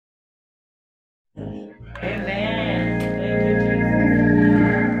Amen. Thank you, Jesus.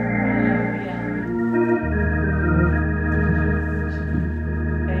 Hallelujah.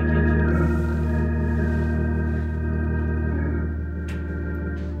 Thank you, Jesus.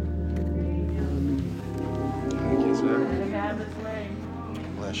 Thank you, sir. Let him have his way.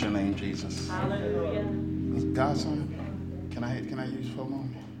 Bless your name, Jesus. Hallelujah. Godson, can I use for a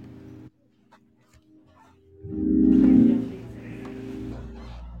moment?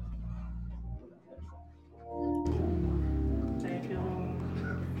 Thank you, Lord.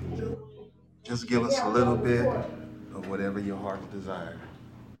 Just give us a little bit of whatever your heart desires.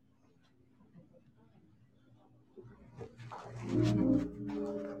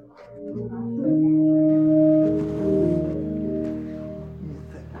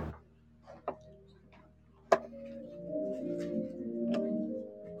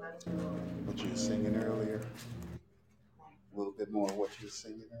 What you were singing earlier, a little bit more of what you were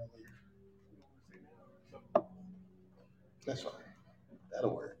singing earlier. That's fine.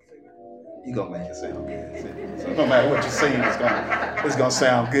 That'll work. You're gonna make it sound good. So no matter what you sing, it's gonna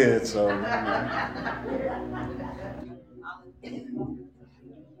sound good. So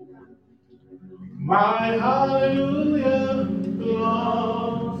my hallelujah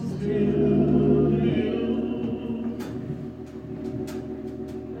belongs to you.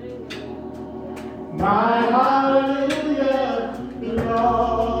 My hallelujah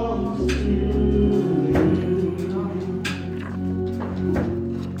belongs to you.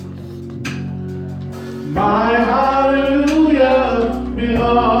 My hallelujah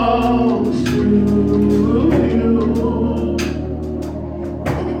belongs to you.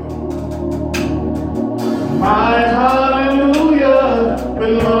 My hallelujah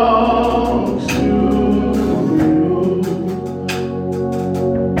belongs to you.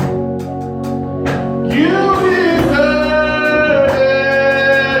 You deserve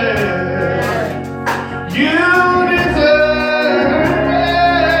it. You deserve it.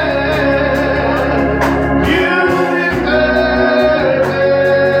 You deserve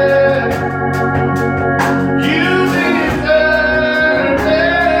it. You deserve it.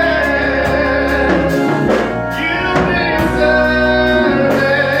 You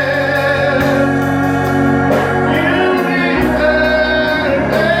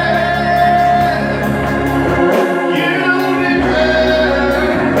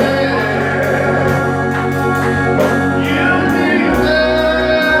deserve it.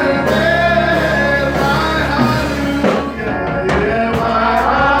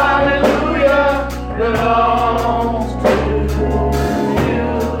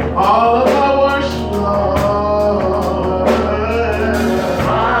 All of our worship, Lord.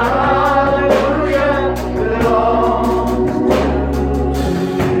 Hallelujah belongs to you.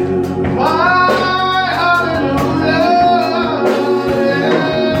 My hallelujah.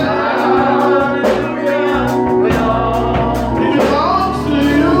 Hallelujah belongs to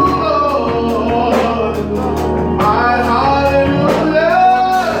you, Lord. My hallelujah.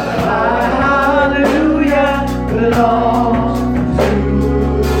 Belongs to you.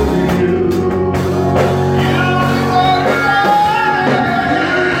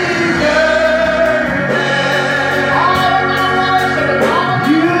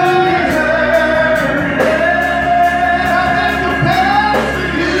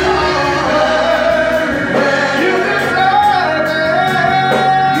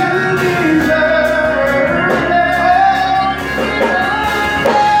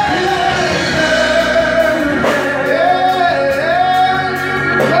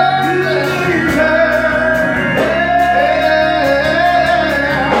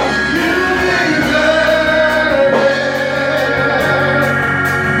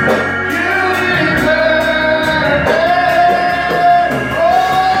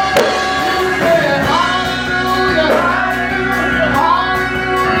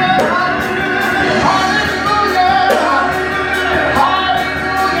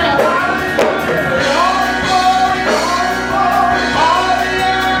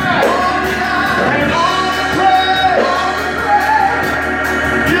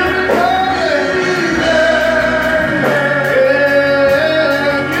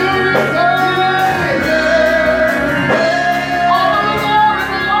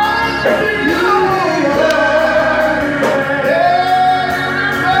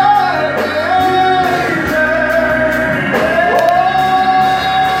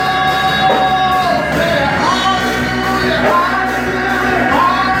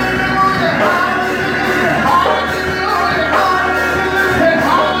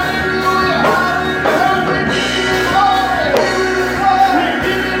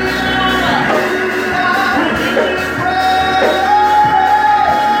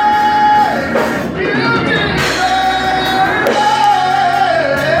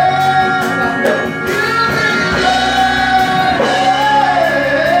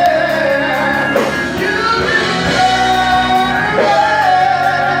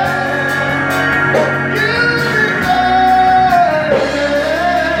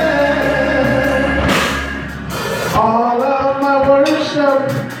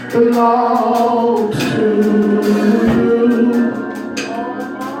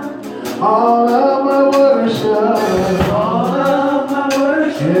 All of my worship. All of my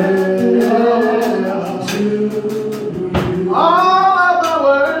worship belongs to you. All of my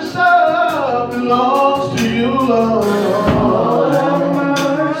worship belongs to you, Lord. All of my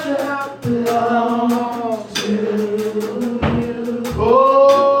worship belongs to you.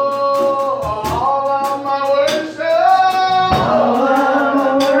 Oh, all of my worship. All of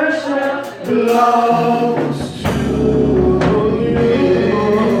my worship belongs to you.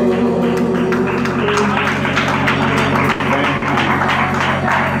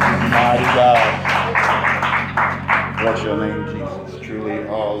 Mighty God. Bless your name, Jesus. Truly,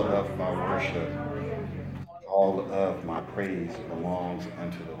 all of my worship, all of my praise belongs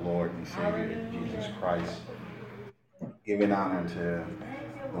unto the Lord and Savior Jesus Christ. Giving honor to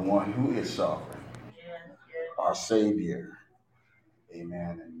the one who is sovereign, our Savior.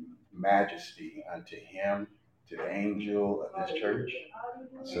 Amen. And majesty unto him, to the angel of this church,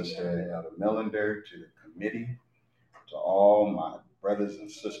 Sister Elder Millender, to the committee, to all my brothers and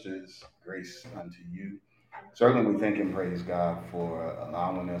sisters, grace unto you. Certainly we thank and praise God for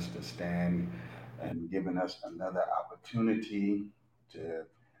allowing us to stand and giving us another opportunity to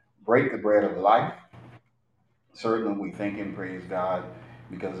break the bread of life. Certainly we thank and praise God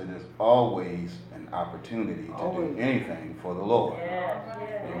because it is always an opportunity to do anything for the Lord.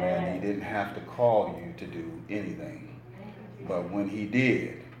 Amen. He didn't have to call you to do anything. But when he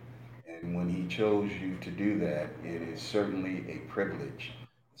did, and when he chose you to do that, it is certainly a privilege.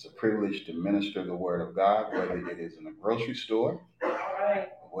 It's a privilege to minister the word of God, whether it is in a grocery store,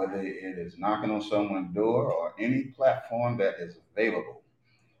 whether it is knocking on someone's door, or any platform that is available,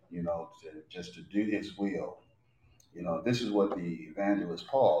 just to do his will. This is what the evangelist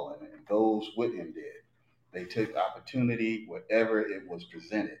Paul and those with him did. They took opportunity wherever it was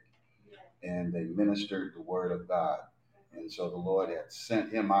presented, and they ministered the word of God. And so the Lord had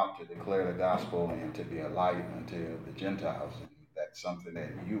sent him out to declare the gospel and to be a light unto the Gentiles. And that's something that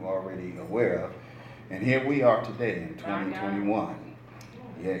you already aware of. And here we are today in 2021,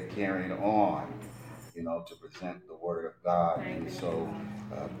 yet carrying on, to present the word of God. And so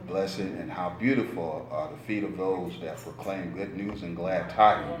blessed and how beautiful are the feet of those that proclaim good news and glad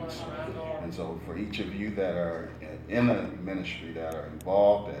tidings. And so for each of you that are in the ministry, that are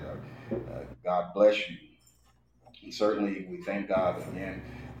involved, that are, God bless you. And certainly we thank God again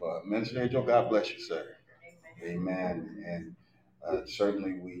for Minister Angel. God bless you, sir. Amen. And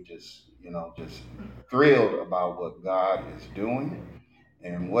certainly we just thrilled about what God is doing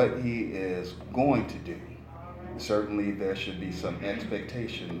and what he is going to do. Certainly there should be some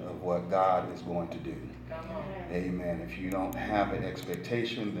expectation of what God is going to do. Amen. If you don't have an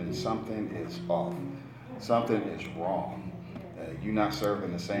expectation, then something is off. Something is wrong. You're not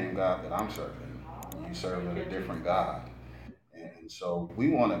serving the same God that I'm serving. You're serving a different God. And so we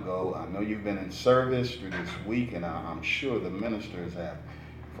want to go. I know you've been in service through this week, and I'm sure the ministers have,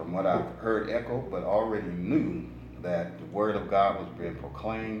 from what I've heard, echo, but already knew that the word of God was being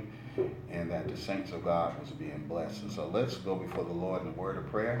proclaimed and that the saints of God was being blessed. And so let's go before the Lord in a word of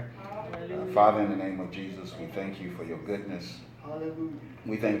prayer. Father, in the name of Jesus, we thank you for your goodness. Hallelujah.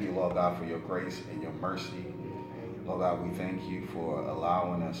 We thank you, Lord God, for your grace and your mercy. Lord God, we thank you for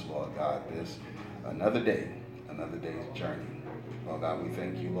allowing us, Lord God, this another day's journey. Lord God, we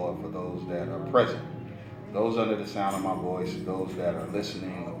thank you, Lord, for those that are present, those under the sound of my voice, those that are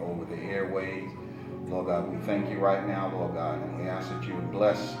listening over the airwaves. Lord God, we thank you right now, Lord God, and we ask that you would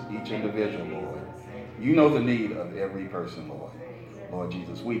bless each individual, Lord. You know the need of every person, Lord. Lord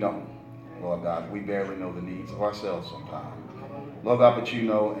Jesus, we don't. Lord God, we barely know the needs of ourselves sometimes. Lord God, but you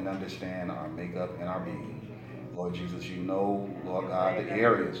know and understand our makeup and our being. Lord Jesus, you know, Lord God, the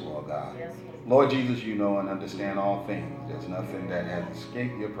areas, Lord God. Lord Jesus, you know and understand all things. There's nothing that has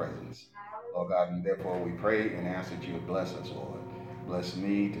escaped your presence. Lord God, and therefore we pray and ask that you would bless us, Lord. Bless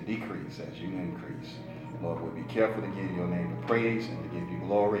me to decrease as you increase. Lord, we'll be careful to give your name the praise and to give you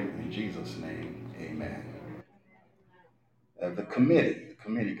glory. In Jesus' name, amen. The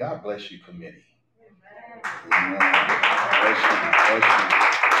committee, God bless you, committee. Amen. Bless you, bless you,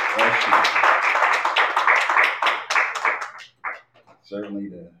 bless you. Certainly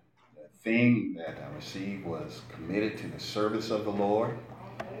the theme that I received was committed to the service of the Lord.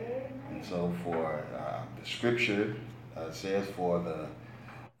 And so for the scripture says for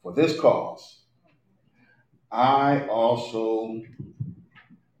this cause, I also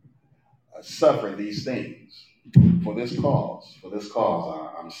suffer these things. For this cause,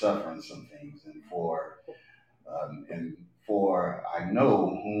 I'm suffering some things, and for I know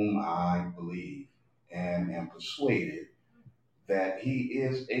whom I believe, and am persuaded that he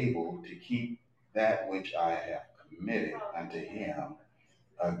is able to keep that which I have committed unto him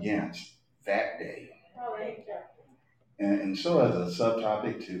against that day. And so as a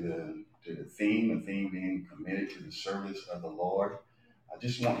subtopic to the theme being committed to the service of the Lord, I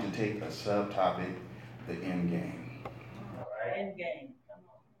just want to take a subtopic, the end game. End game.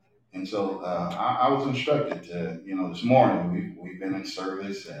 And so I was instructed to, this morning we've been in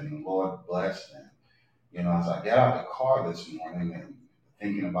service and the Lord blessed. And, as I got out the car this morning and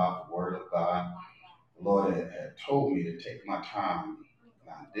thinking about the Word of God, the Lord had told me to take my time. And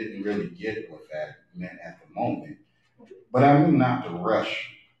I didn't really get what that meant at the moment, but I knew not to rush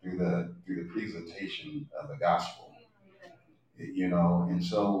through the presentation of the gospel, And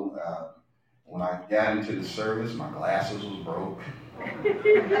so when I got into the service, my glasses was broke.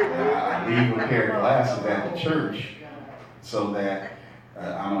 I leave a pair of glasses at the church so that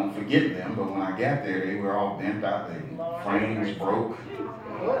I don't forget them. But when I got there, they were all bent out. The frame was broke.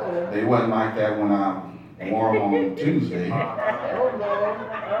 They wasn't like that when I wore them on Tuesday.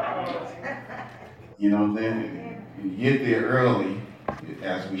 Then you get there early,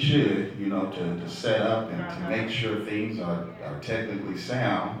 as we should, to set up and to make sure things are technically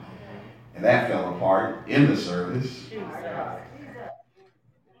sound. And that fell apart in the service.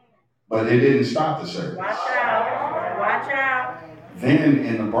 But it didn't stop the service. Watch out. Watch out. Then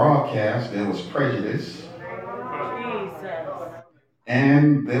in the broadcast, there was prejudice. Jesus.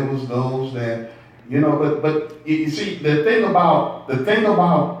 And there was those that, but you see, the thing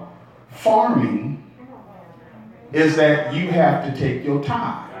about farming is that you have to take your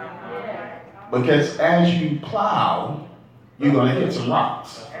time. Because as you plow, you're going to hit some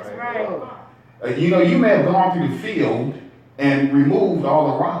rocks. That's right. You may have gone through the field and removed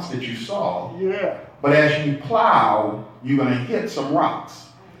all the rocks that you saw. Yeah. But as you plow, you're going to hit some rocks.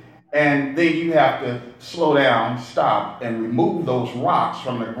 And then you have to slow down, stop, and remove those rocks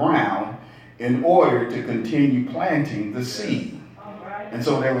from the ground in order to continue planting the seed. And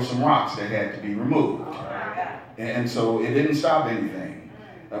so there were some rocks that had to be removed. And so it didn't stop anything.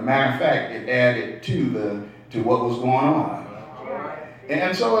 As a matter of fact, it added to what was going on.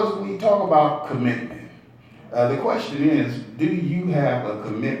 And so as we talk about commitment, the question is, do you have a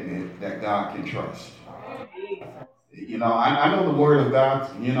commitment that God can trust? I know the Word of God,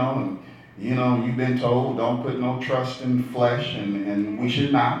 and, you've been told don't put no trust in flesh, and we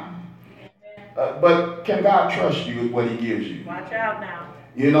should not. But can God trust you with what he gives you? Watch out now.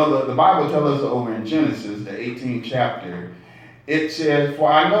 The Bible tells us over in Genesis, the 18th chapter, it says,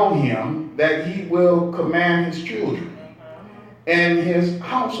 for I know him that he will command his children and his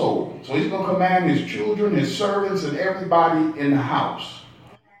household. So he's going to command his children, his servants, and everybody in the house.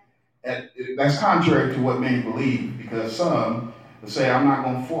 And that's contrary to what many believe, because some will say, I'm not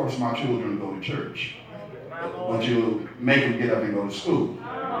going to force my children to go to church, but you'll make them get up and go to school.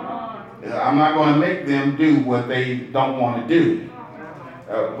 I'm not going to make them do what they don't want to do.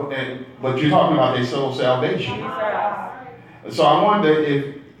 But you're talking about their soul salvation. So I wonder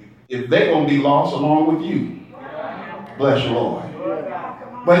if they're going to be lost along with you. Bless you, Lord.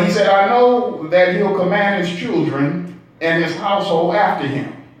 But he said, I know that he'll command his children and his household after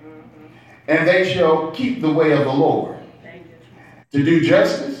him, and they shall keep the way of the Lord, to do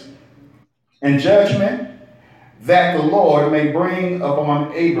justice and judgment, that the Lord may bring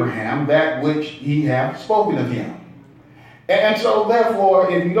upon Abraham that which he hath spoken of him. And so,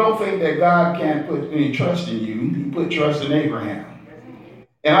 therefore, if you don't think that God can't put any trust in you, he put trust in Abraham.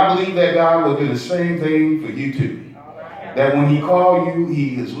 And I believe that God will do the same thing for you too. That when he called you,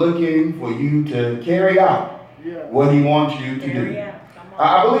 he is looking for you to carry out what he wants you to do.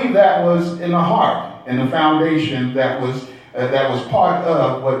 I believe that was in the heart and the foundation that was part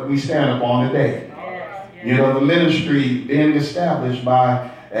of what we stand upon today. The ministry being established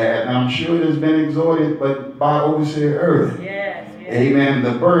by, and I'm sure it has been exhorted, but by Overseer Irvin. Amen.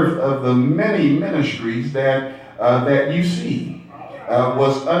 The birth of the many ministries that you see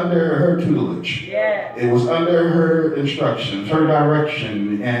was under her tutelage. It was under her instructions, her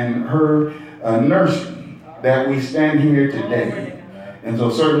direction, and her nursing that we stand here today. And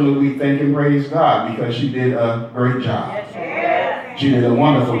so certainly we thank and praise God because she did a great job. She did a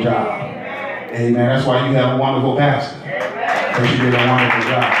wonderful job. Amen. That's why you have a wonderful pastor. Because she did a wonderful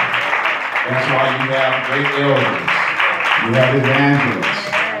job. That's why you have great elders. You have evangelists.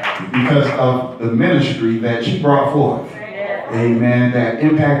 Because of the ministry that she brought forth. Amen. That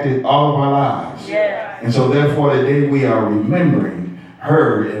impacted all of our lives. And so therefore today we are remembering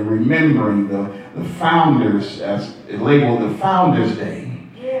her and remembering the founders, as labeled the Founders Day.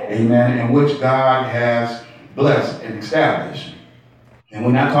 Amen. In which God has blessed and established. And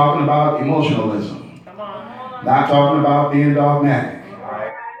we're not talking about emotionalism. Not talking about being dogmatic.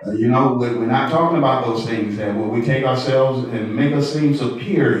 We're not talking about those things that where we take ourselves and make us seem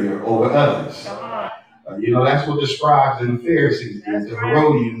superior over others. That's what the scribes and the Pharisees did, the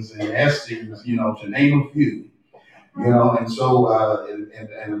Herodians and the Essenes, to name a few. And so,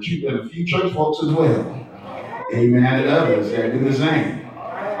 and a few church folks as well. Amen. And others that do the same.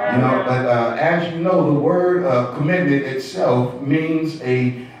 But as you know, the word commitment itself means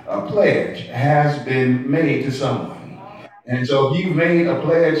a pledge has been made to someone. And so if you've made a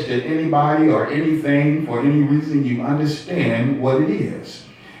pledge to anybody or anything for any reason, you understand what it is.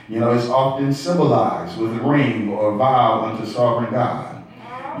 It's often symbolized with a ring or a vow unto sovereign God.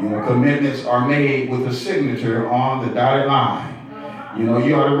 Commitments are made with a signature on the dotted line.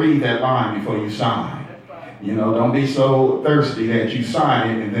 You ought to read that line before you sign. Don't be so thirsty that you sign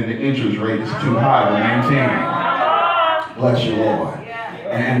it and then the interest rate is too high to maintain. Bless you, Lord.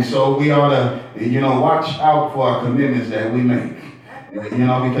 And so we ought to, watch out for our commitments that we make.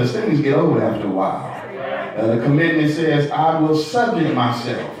 Because things get old after a while. The commitment says, I will subject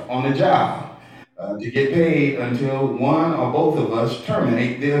myself on the job to get paid until one or both of us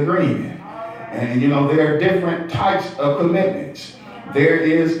terminate the agreement. And, there are different types of commitments. There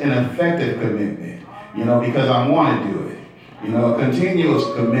is an effective commitment. Because I want to do it. A continuous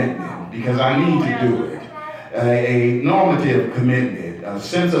commitment, because I need to do it. A normative commitment, a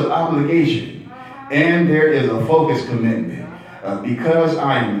sense of obligation. And there is a focused commitment, because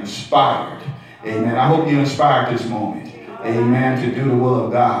I am inspired. Amen. I hope you're inspired this moment. Amen. To do the will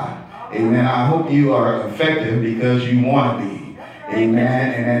of God. Amen. I hope you are effective because you want to be.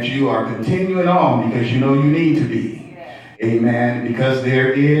 Amen. And that you are continuing on because you know you need to be. Amen. Because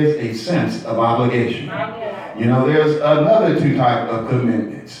there is a sense of obligation. There's another two types of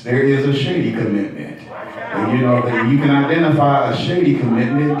commitments. There is a shady commitment. And that you can identify a shady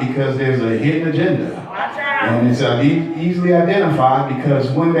commitment because there's a hidden agenda. And it's easily identified because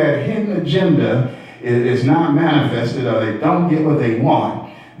when that hidden agenda is not manifested or they don't get what they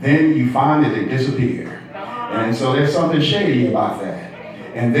want, then you find that they disappear. And so there's something shady about that.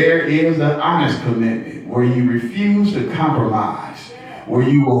 And there is an honest commitment where you refuse to compromise, where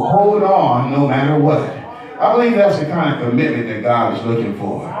you will hold on no matter what. I believe that's the kind of commitment that God is looking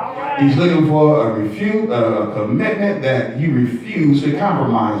for. He's looking for a commitment that you refuse to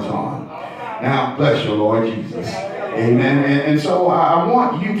compromise on. Now, bless your Lord Jesus. Amen. And so I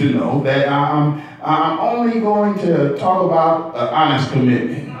want you to know that I'm only going to talk about honest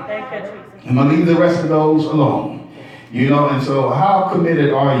commitment. I'm going to leave the rest of those alone. And so how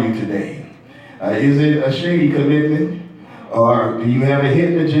committed are you today? Is it a shady commitment? Or do you have a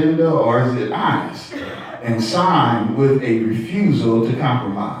hidden agenda? Or is it honest and signed with a refusal to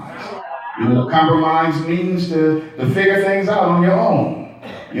compromise? Compromise means to figure things out on your own.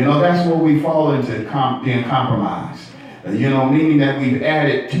 That's where we fall into being compromised. Meaning that we've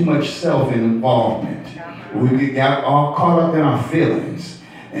added too much self-involvement. We got all caught up in our feelings.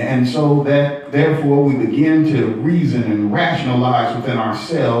 And so that, therefore, we begin to reason and rationalize within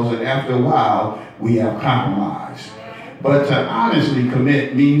ourselves, and after a while, we have compromised. But to honestly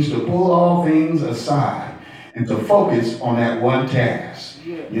commit means to pull all things aside and to focus on that one task.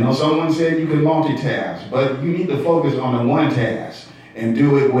 Someone said you can multitask, but you need to focus on the one task and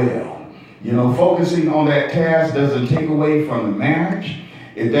do it well. Focusing on that task doesn't take away from the marriage.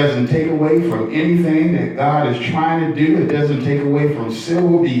 It doesn't take away from anything that God is trying to do. It doesn't take away from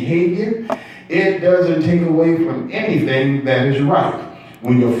civil behavior. It doesn't take away from anything that is right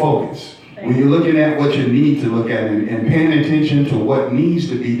when you're focused. When you're looking at what you need to look at and paying attention to what needs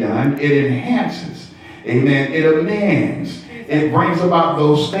to be done, it enhances. Amen. It amends. It brings about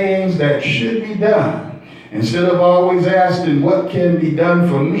those things that should be done. Instead of always asking what can be done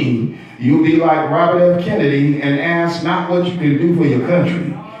for me, you'll be like Robert F. Kennedy and ask not what you can do for your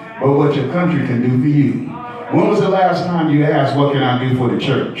country, but what your country can do for you. When was the last time you asked, what can I do for the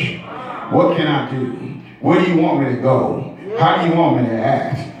church? What can I do? Where do you want me to go? How do you want me to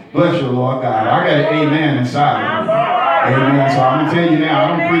act? Bless your Lord God. I got an amen inside of me. Amen. So I'm going to tell you now,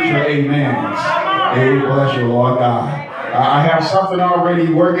 I don't preach your amens. Hey, bless your Lord God. I have something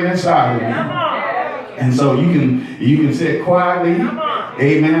already working inside of me. And so you can sit quietly,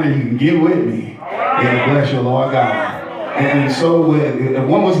 amen, and you can get with me. Yeah, bless your Lord God. And so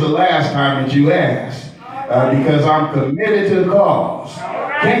when was the last time that you asked? Because I'm committed to the cause.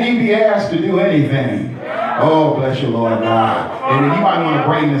 Can you be asked to do anything? Oh, bless your Lord God. And you might want to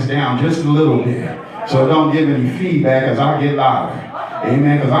bring this down just a little bit. So don't give any feedback as I get louder.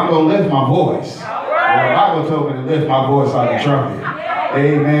 Amen. Because I'm going to lift my voice. The Bible told me to lift my voice like a trumpet.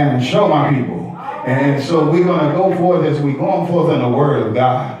 Amen. And show my people. And so we're going to go forth as we're going forth in the word of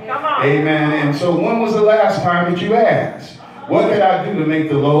God. Amen. And so when was the last time that you asked? What can I do to make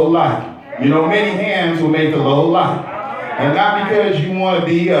the load light? You know, many hands will make the load light. And not because you want to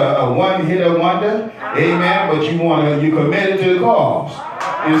be a one-hitter wonder, amen, but you're committed to the cause.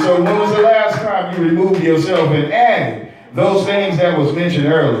 And so when was the last time you removed yourself and added those things that was mentioned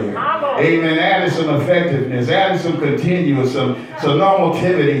earlier? Amen, added some effectiveness, added some continuous, some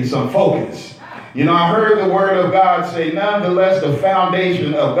normativity, some focus. You know, I heard the word of God say, nonetheless, the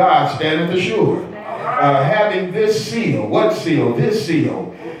foundation of God standeth assured. Having this seal, what seal? This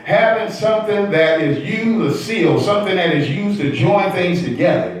seal. Having something that is used, a seal, something that is used to join things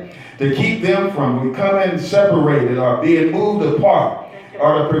together, to keep them from becoming separated or being moved apart,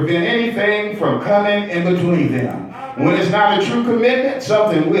 or to prevent anything from coming in between them. When it's not a true commitment,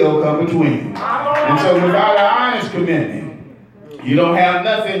 something will come between. And so without an honest commitment, you don't have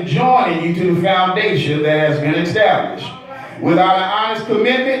nothing joining you to the foundation that has been established. Without an honest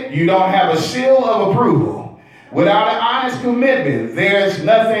commitment, you don't have a seal of approval. Without an honest commitment, there's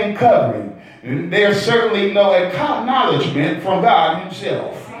nothing covering. There's certainly no acknowledgement from God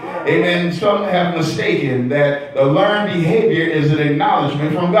himself. Amen. Some have mistaken that the learned behavior is an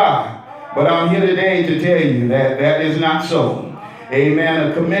acknowledgement from God. But I'm here today to tell you that that is not so.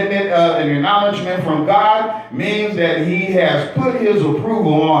 Amen. A commitment, an acknowledgement from God means that he has put his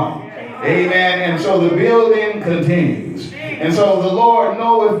approval on it. Amen. And so the building continues. And so the Lord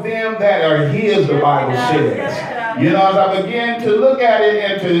knoweth them that are his, the Bible says. You know, as I began to look at it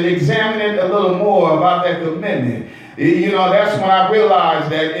and to examine it a little more about that commitment, you know, that's when I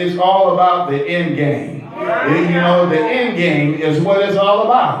realized that it's all about the end game. You know, the end game is what it's all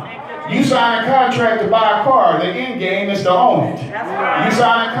about. You sign a contract to buy a car, the end game is to own it. You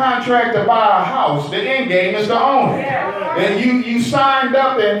sign a contract to buy a house, the end game is to own it. And you signed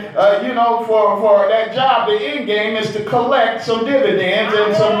up and, you know, for that job, the end game is to collect some dividends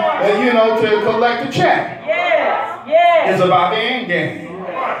and some, you know, to collect a check. It's about the end game.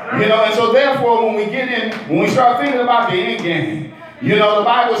 You know, and so therefore when we start thinking about the end game, you know, the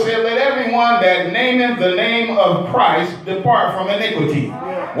Bible said, let everyone that nameth the name of Christ depart from iniquity.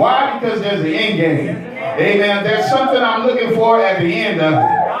 Why? Because there's the end game. Amen. There's something I'm looking for at the end of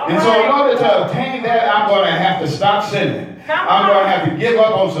it. And so in order to obtain that, I'm going to have to stop sinning. I'm going to have to give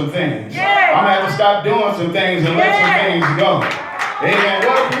up on some things. I'm going to have to stop doing some things and let some things go. Amen.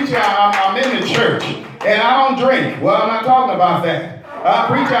 Well, preacher, I'm in the church and I don't drink. Well, I'm not talking about that.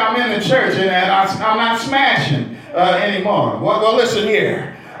 Preacher, I'm in the church and I'm not smashing anymore. Well, listen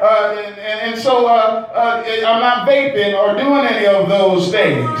here. And so I'm not vaping or doing any of those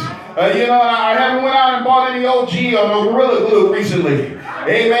things. You know, I haven't went out and bought any OG or no Gorilla Glue recently.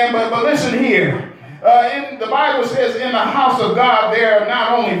 Amen. But listen here. The Bible says in the house of God there are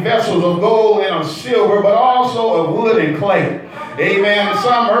not only vessels of gold and of silver, but also of wood and clay. Amen.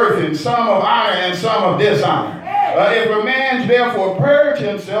 Some earth and some of honor and some of dishonor. If a man therefore purge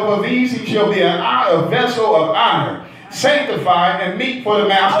himself of these, he shall be a vessel of honor, sanctified and meet for the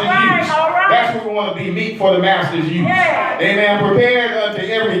master's use. That's what we want to be, meet for the master's use. Amen. Prepared unto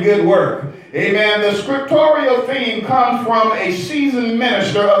every good work. Amen. The scriptorial theme comes from a seasoned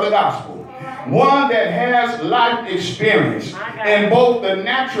minister of the gospel, one that has life experience in both the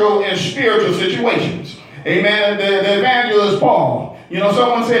natural and spiritual situations. Amen. The evangelist Paul. You know,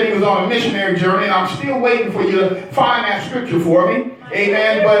 someone said he was on a missionary journey, and I'm still waiting for you to find that scripture for me.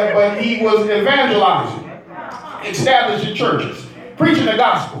 Amen. But he was evangelizing, establishing churches, preaching the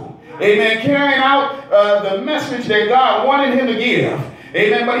gospel. Amen. Carrying out the message that God wanted him to give.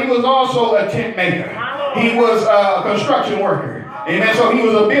 Amen. But he was also a tent maker. He was a construction worker. Amen. So he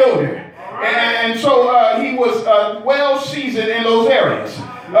was a builder. And so he was well seasoned in those areas.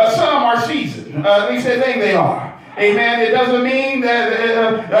 Some are seasoned. At least they think they are. Amen. It doesn't mean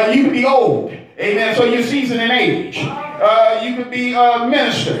that you can be old. Amen. So you're seasoned in age. You could be a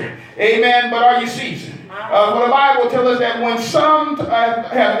minister. Amen. But are you seasoned? For the Bible tells us that when some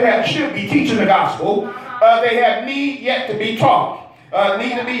should be teaching the gospel, they have need yet to be taught.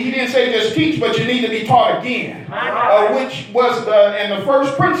 He didn't say just teach, but you need to be taught again, which was in the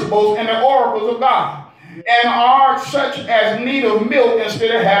first principles and the oracles of God, and are such as need of milk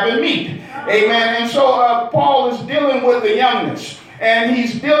instead of having meat. Amen. And so Paul is dealing with the youngness, and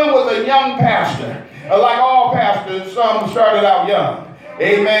he's dealing with a young pastor. Like all pastors, some started out young.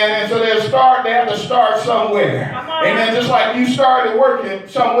 Amen. And so they have to start somewhere. Amen. Just like you started working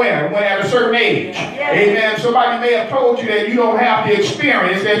somewhere when at a certain age. Amen. Somebody may have told you that you don't have the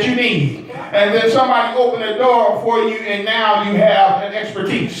experience that you need. And then somebody opened the door for you and now you have an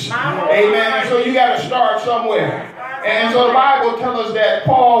expertise. Amen. And so you got to start somewhere. And so the Bible tells us that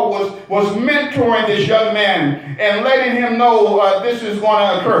Paul was mentoring this young man and letting him know this is going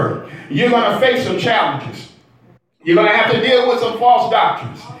to occur. You're going to face some challenges. You're going to have to deal with some false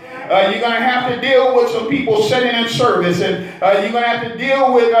doctrines. You're going to have to deal with some people sitting in service, and you're going to have to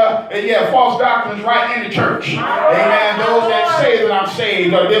deal with false doctrines right in the church. Amen. Those that say that I'm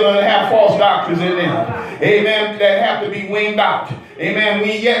saved are going to have false doctrines in them. Amen. That have to be weaned out. Amen.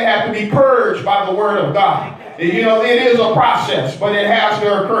 We yet have to be purged by the word of God. You know, it is a process, but it has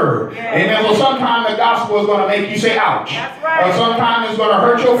to occur. Amen. So sometimes the gospel is going to make you say, ouch. Sometimes it's going to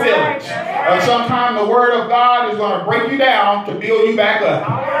hurt your feelings. Sometimes the word of God is going to break you down to build you back up.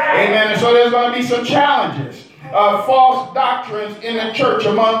 Amen. And so there's going to be some challenges. False doctrines in the church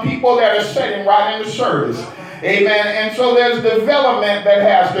among people that are sitting right in the service. Amen. And so there's development that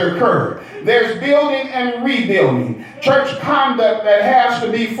has to occur. There's building and rebuilding. Church conduct that has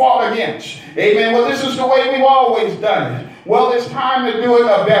to be fought against. Amen. Well, this is the way we've always done it. Well, it's time to do it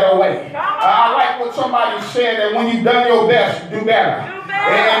a better way. I like what somebody said, that when you've done your best, do better.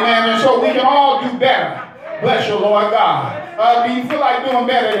 Amen. And so we can all do better. Bless you, Lord God. Do you feel like doing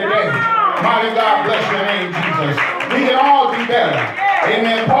better today? Mighty God, bless your name, Jesus. We can all do better.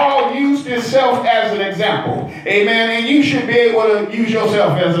 Amen. Paul used himself as an example. Amen. And you should be able to use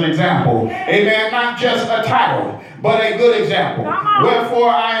yourself as an example. Amen. Not just a title, but a good example. Wherefore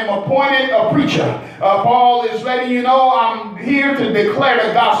I am appointed a preacher. Paul is letting you know I'm here to declare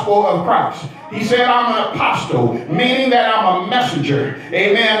the gospel of Christ. He said I'm an apostle, meaning that I'm a messenger.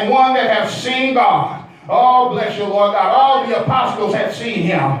 Amen. One that has seen God. Oh, bless you, Lord God. All the apostles have seen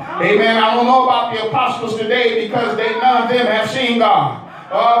him. Amen. I don't know about the apostles today because none of them have seen God.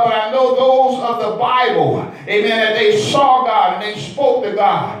 But I know those of the Bible, amen, that they saw God and they spoke to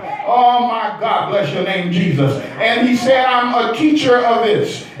God. Oh, my God, bless your name, Jesus. And he said, I'm a teacher of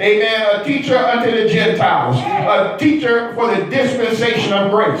this. Amen. A teacher unto the Gentiles. A teacher for the dispensation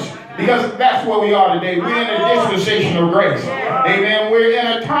of grace. Because that's where we are today. We're in a dispensation of grace. Amen. We're in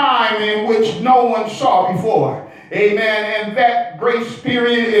a time in which no one saw before. Amen. And that grace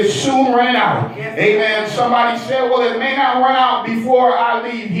period is soon running out. Amen. Somebody said, well, it may not run out before I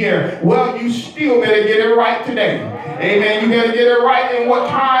leave here. Well, you still better get it right today. Amen. You better get it right in what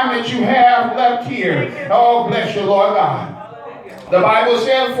time that you have left here. Oh, bless you, Lord God. The Bible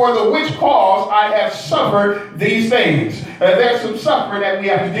said, for the which cause I have suffered these things. There's some suffering that we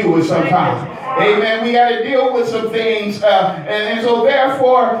have to deal with sometimes. Amen. We got to deal with some things. And so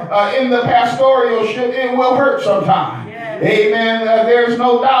therefore, in the pastoral ship, it will hurt sometimes. Amen. There's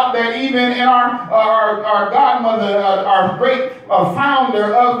no doubt that even in our godmother, our great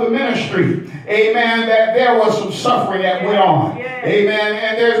founder of the ministry, amen, that there was some suffering that went on. Amen.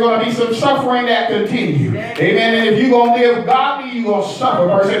 And there's going to be some suffering that continue. Amen. And if you're going to live godly, you're going to suffer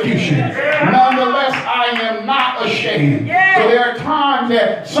persecution. Nonetheless, I am not ashamed. So there are times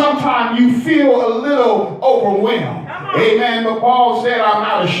that sometimes you feel a little overwhelmed. Amen. But Paul said, I'm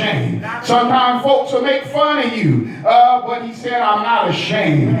not ashamed. Sometimes folks will make fun of you. But he said, I'm not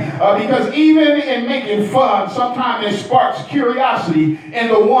ashamed. Because even in making fun, sometimes it sparks curiosity in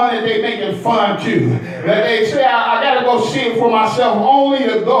the one that they're making fun to. That they say, I got to go see it for myself, only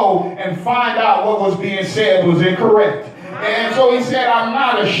to go and find out what was being said was incorrect. And so he said, I'm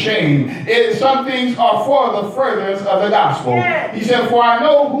not ashamed. Some things are for the furtherance of the gospel. He said, for I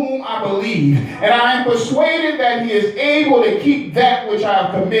know whom I believe, and I am persuaded that he is able to keep that which I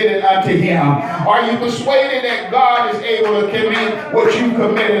have committed unto him. Are you persuaded that God is able to commit what you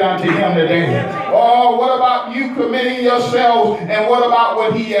committed unto him today? Or what about you committing yourselves, and what about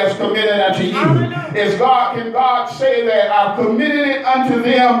what he has committed unto you? Can God say that I've committed it unto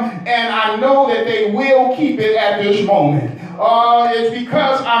them, and I know that they will keep it at this moment? It's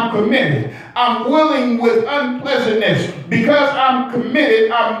because I'm committed. I'm willing with unpleasantness. Because I'm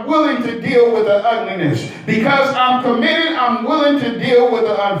committed, I'm willing to deal with the ugliness. Because I'm committed, I'm willing to deal with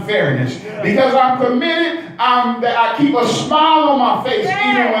the unfairness. Because I'm committed, I keep a smile on my face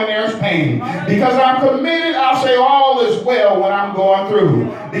even when there's pain. Because I'm committed, I'll say all is well when I'm going through.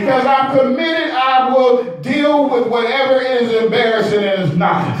 Because I'm committed, I will deal with whatever is embarrassing and is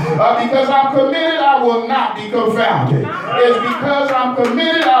not. Because I'm committed, I will not be confounded. It's because I'm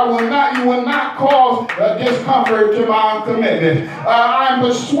committed, you will not cause discomfort to my commitment. I am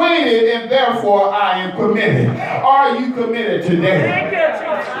persuaded, and therefore I am committed. Are you committed today?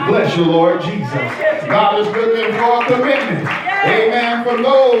 Bless you, Lord Jesus. God is looking for a commitment. Amen. For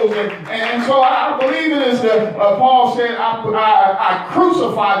those. And so I believe it is Paul said, I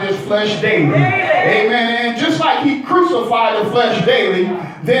crucify this flesh daily. Amen. And just like he crucified the flesh daily,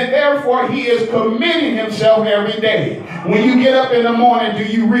 then therefore he is committing himself every day. When you get up in the morning, do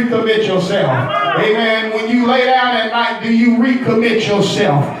you recommit yourself? Amen. When you lay down at night, do you recommit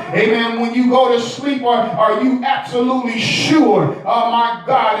yourself? Amen. When you go to sleep, are you absolutely sure? Oh my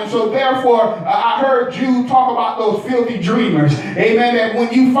God. And so therefore, I heard you talk about those filthy dreamers. Amen. That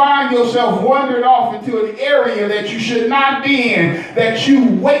when you find yourself wandering off into an area that you should not be in, that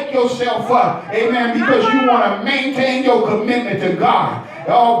you wake yourself up. Amen. Because you want to maintain your commitment to God.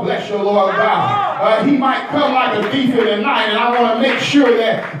 Oh, bless your Lord God. He might come like a thief in the night, and I want to make sure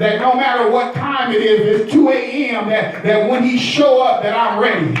that no matter what time it is, it's 2 a.m., that when he show up, that I'm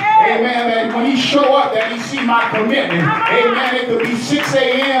ready. Amen. That when he show up, that he see my commitment. Amen. It could be 6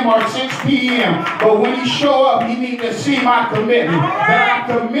 a.m. or 6 p.m., but when he show up, he needs to see my commitment, that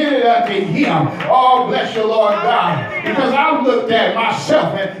I'm committed unto him. Oh, bless your Lord God. Because I looked at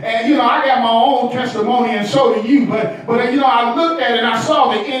myself, and you know, I got my own testimony, and so do you, but you know, I looked at it and I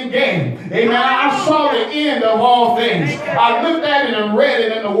saw the end game. Amen. I saw the end of all things. I looked at it and read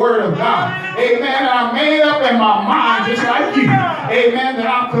it in the Word of God. Amen. And I made up in my mind, just like you. Amen. That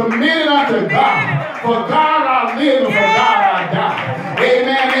I'm committed unto God. For God I live and for God I die.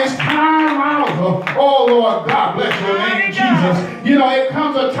 Amen. It's time out. Oh Lord God, bless your name, Jesus. You know, it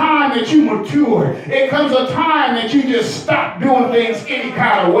comes a time that you mature. It comes a time that you just stop doing things any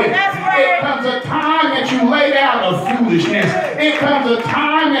kind of way. It comes a time that you lay down the foolishness. It comes a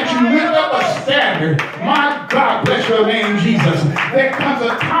time that you lift up a standard. My God, bless your name, Jesus. There comes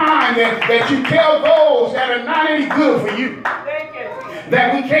a time that you tell those that are not any good for you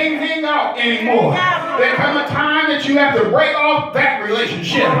that we can't hang out anymore. There comes a time that you have to break off that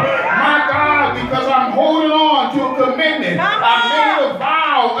relationship. My God, because I'm holding on to a commitment. I made a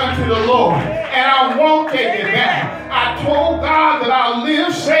vow unto the Lord, and I won't take it back. I told God that I'll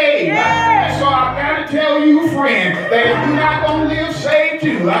live saved. And so I've got to tell you, friend, that if you're not going to live saved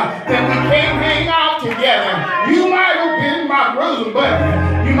too, then we can't hang out together. You might have been my bosom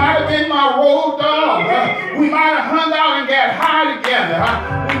buddy. You might have been my road dog. We might have hung out and got high together.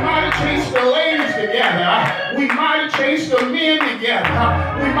 We might have chased the ladies together. We might have chased the men together.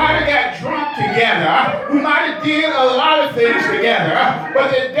 We might have got drunk together. We might have did a lot of things together. But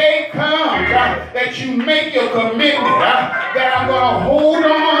the day comes that you make your commitment that I'm going to hold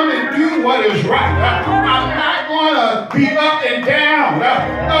on and do what is right. I'm not going to be up and down.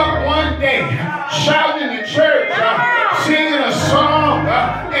 Up one day, shouting in the church, singing a song,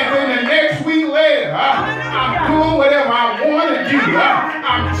 and then the next week later, I'm doing whatever I want to do.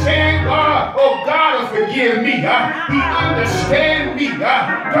 I'm saying, God, oh God will forgive me. He understands me.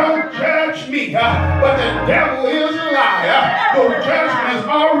 Don't judge me. But the devil is a liar. The judgment has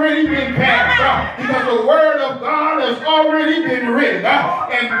already been passed because the word of God has already been written.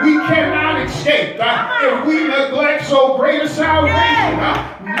 And we cannot escape if we neglect so great a salvation.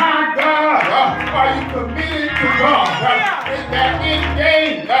 My God, are you committed to God? That end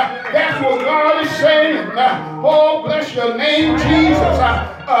game, that's what God is saying. Oh, bless your name, Jesus.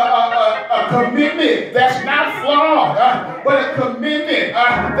 A commitment that's not flawed, but a commitment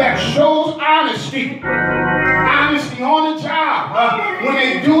that shows honesty. Honesty on the job. When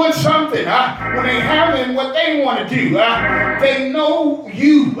they're doing something, when they're having what they want to do, they know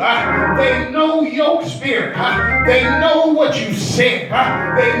you. They know your spirit. They know what you said.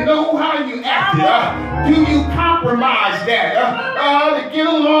 They know how you acted. Do you compromise that to get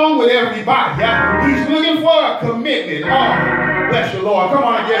along with everybody? He's looking for a commitment. Oh, bless you, Lord. Come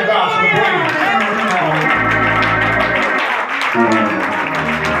on and give God some praise.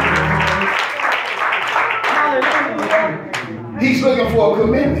 He's looking for a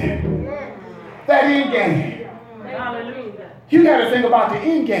commitment. That end game. You got to think about the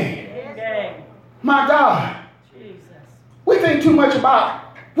end game. My God. We think too much about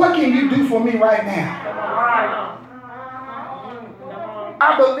what can you do for me right now.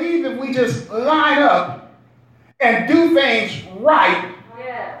 I believe if we just line up and do things right.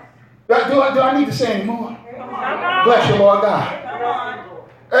 Do I need to say any more? Bless you, Lord God.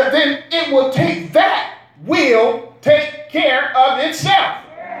 Then it will take take care of itself.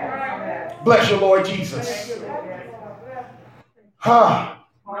 Bless you, Lord Jesus.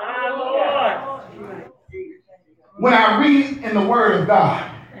 When I read in the Word of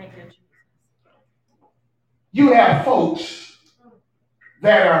God, you have folks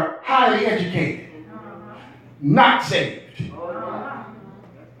that are highly educated, not saved.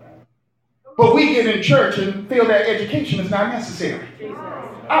 But we get in church and feel that education is not necessary.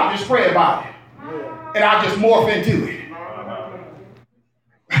 I'll just pray about it. And I'll just morph into it.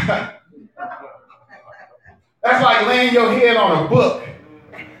 That's like laying your head on a book.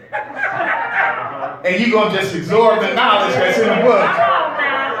 And you're going to just absorb the knowledge that's in the book.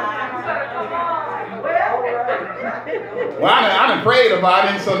 Well, I done prayed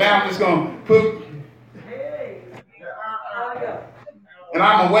about it, so now I'm just going to put And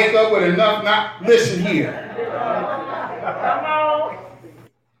I'm going to wake up with enough. Not listen here.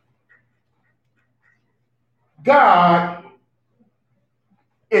 God,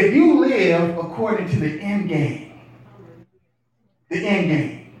 if you live according to the end game,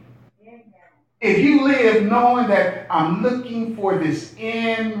 if you live knowing that I'm looking for this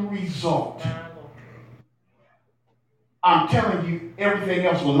end result, I'm telling you, everything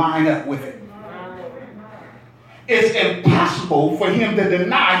else will line up with it. It's impossible for him to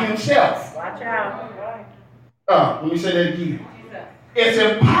deny himself. Watch out. Let me say that again. It's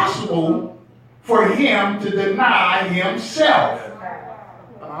impossible for him to deny himself.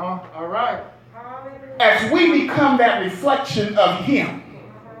 All right. As we become that reflection of him,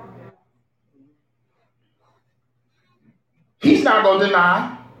 he's not going to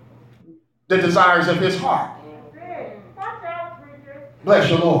deny the desires of his heart. Bless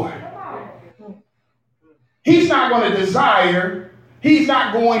your Lord. He's not going to desire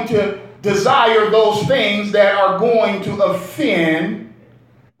those things that are going to offend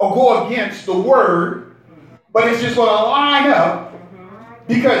or go against the word, but it's just going to line up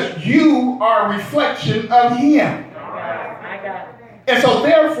because you are a reflection of him. And so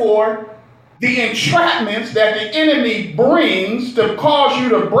therefore, the entrapments that the enemy brings to cause you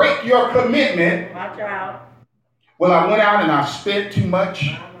to break your commitment. Watch out. Well, I went out and I spent too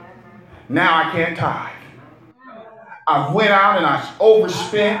much. Now I can't tithe. I went out and I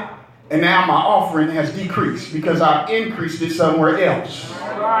overspent, and now my offering has decreased because I've increased it somewhere else.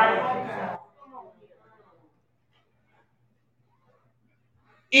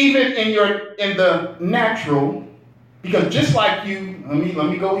 Even in the natural, because just like you, let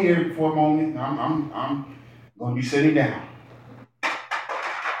me go here for a moment. I'm going to be sitting down.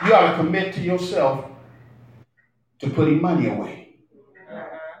 You ought to commit to yourself to putting money away.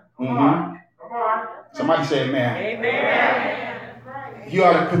 Mm-hmm. Somebody say amen. Amen. You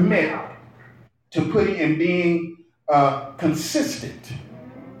ought to commit to putting and being consistent.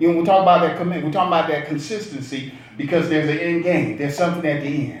 You know, we talk about that commitment. We're talking about that consistency because there's an end game. There's something at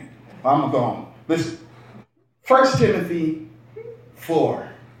the end. I'm going to go on. Listen. 1 Timothy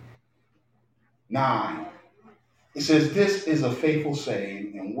 4:9. It says, this is a faithful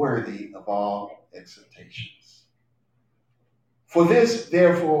saying and worthy of all acceptations. For this,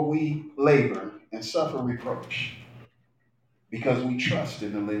 therefore, we labor and suffer reproach, because we trust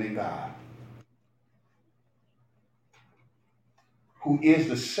in the living God, who is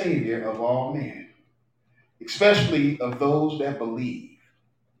the Savior of all men, especially of those that believe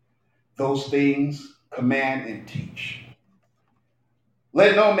those things command and teach.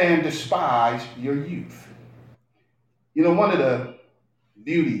 Let no man despise your youth. You know, one of the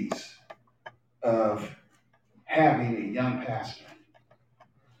beauties of having a young pastor,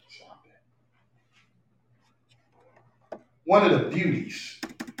 one of the beauties,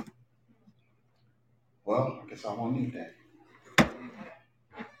 well, I guess I won't need that.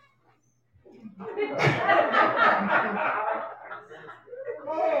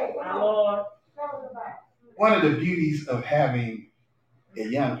 One of the beauties of having a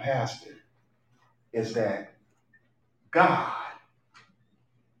young pastor is that God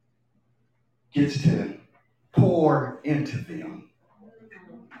gets to pour into them.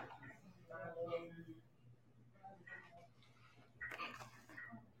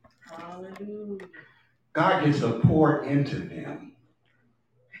 God gets to pour into them.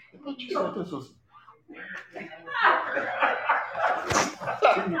 You thought this was...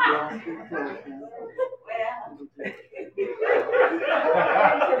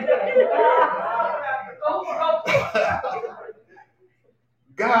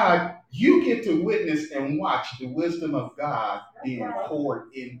 God, you get to witness and watch the wisdom of God being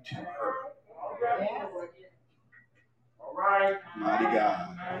poured into her. All right. Mighty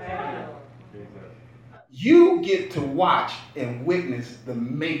God. You get to watch and witness the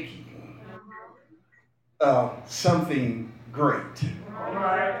making of something great. All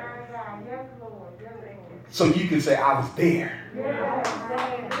right. So you can say, I was there.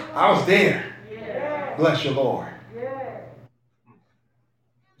 I was there. Bless your Lord.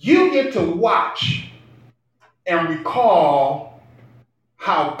 You get to watch and recall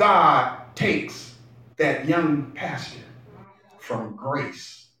how God takes that young pastor from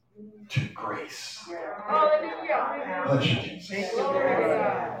grace to grace. Bless you, Jesus.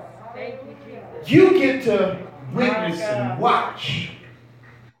 You get to witness and watch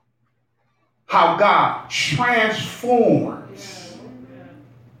how God transforms.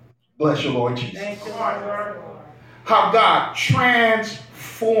 Bless your Lord Jesus. How God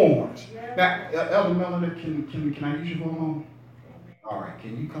transforms. Now, Elder Miller, can I use you for a moment? All right,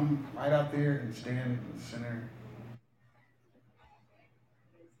 can you come right out there and stand in the center?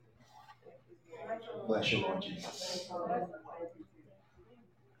 Bless you, Lord Jesus.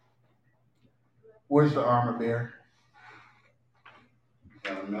 Where's the armor bearer?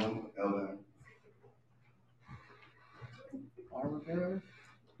 No, Elder. Armor bearer?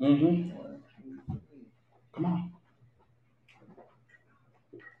 Mm-hmm. Come on.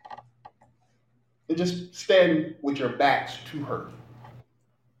 And just stand with your backs to her.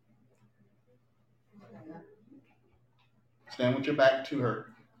 Stand with your back to her.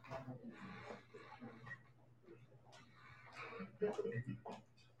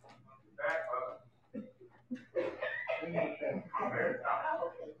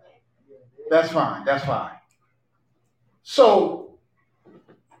 That's fine. That's fine. So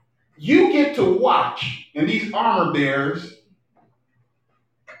you get to watch, and these armor bearers,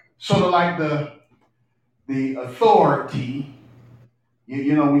 sort of like the authority.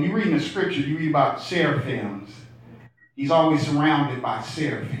 You know, when you read in the scripture, you read about seraphims. He's always surrounded by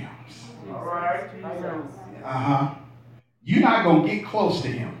seraphims. All right. Uh-huh. You're not going to get close to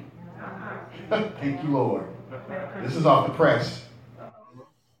him. Thank you, Lord. This is off the press.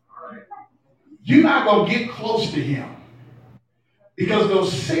 You're not going to get close to him because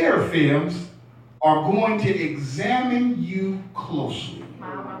those seraphims are going to examine you closely.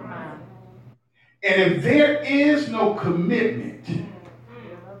 And if there is no commitment,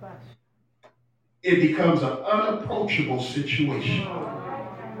 it becomes an unapproachable situation.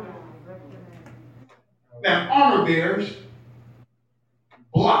 Now, armor bearers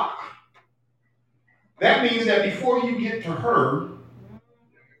block. That means that before you get to her,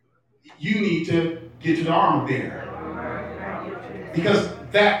 you need to get to the armor bearer. Because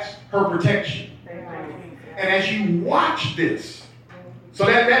that's her protection. And as you watch this, so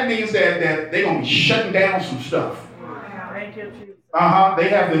that means that they're going to be shutting down some stuff. They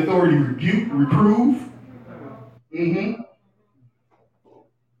have the authority to rebuke, reprove. Mm-hmm.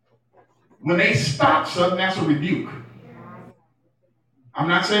 When they stop something, that's a rebuke. I'm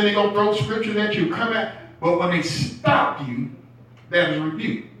not saying they're going to throw scriptures at you, come at, but when they stop you, that is a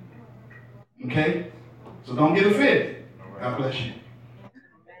rebuke. Okay? So don't get offended. God bless you.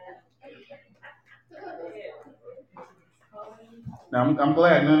 Now, I'm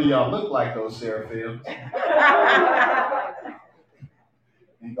glad none of y'all look like those seraphims.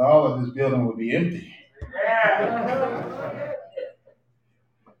 And all of this building would be empty.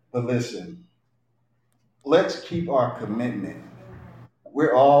 But listen, let's keep our commitment.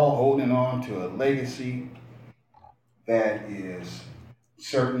 We're all holding on to a legacy that is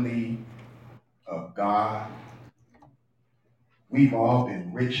certainly of God. We've all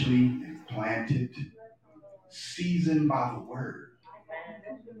been richly implanted, seasoned by the word.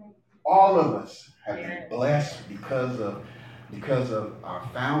 All of us have been blessed because of our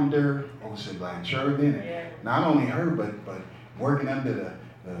founder, Osa Blanchardin, and not only her, but working under the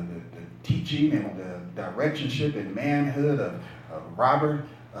teaching and the directionship and manhood of Robert,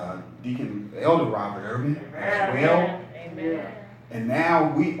 Deacon Elder Robert Irvin as well. Amen. And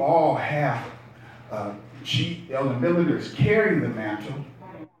now we all have, Elder Millender is carrying the mantle,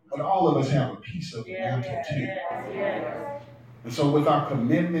 but all of us have a piece of the mantle too. And so with our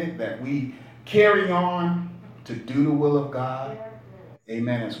commitment that we carry on to do the will of God,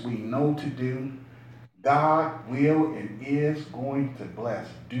 amen, as we know to do, God will and is going to bless.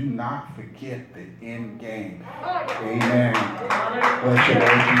 Do not forget the end game. Amen. Bless you,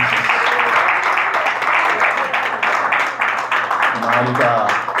 Lord Jesus. Mighty God.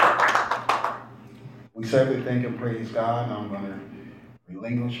 We certainly thank and praise God. And I'm going to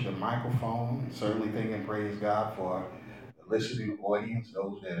relinquish the microphone. Certainly thank and praise God for the listening audience,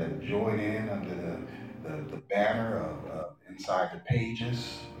 those that have joined in under the banner of Inside the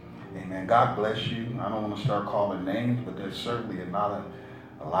Pages. Amen. God bless you. I don't want to start calling names, but there's certainly a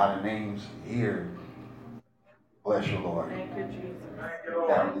lot of names here. Bless you, Lord. Thank you, Jesus.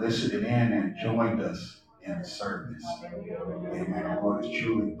 That are listening in and joined us in the service. Amen. The Lord is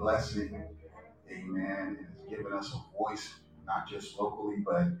truly blessing. Amen. And has given us a voice, not just locally,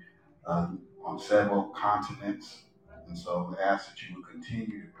 but on several continents. And so I ask that you would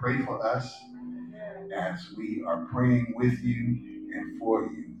continue to pray for us as we are praying with you and for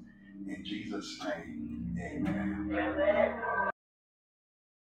you. In Jesus' name, amen.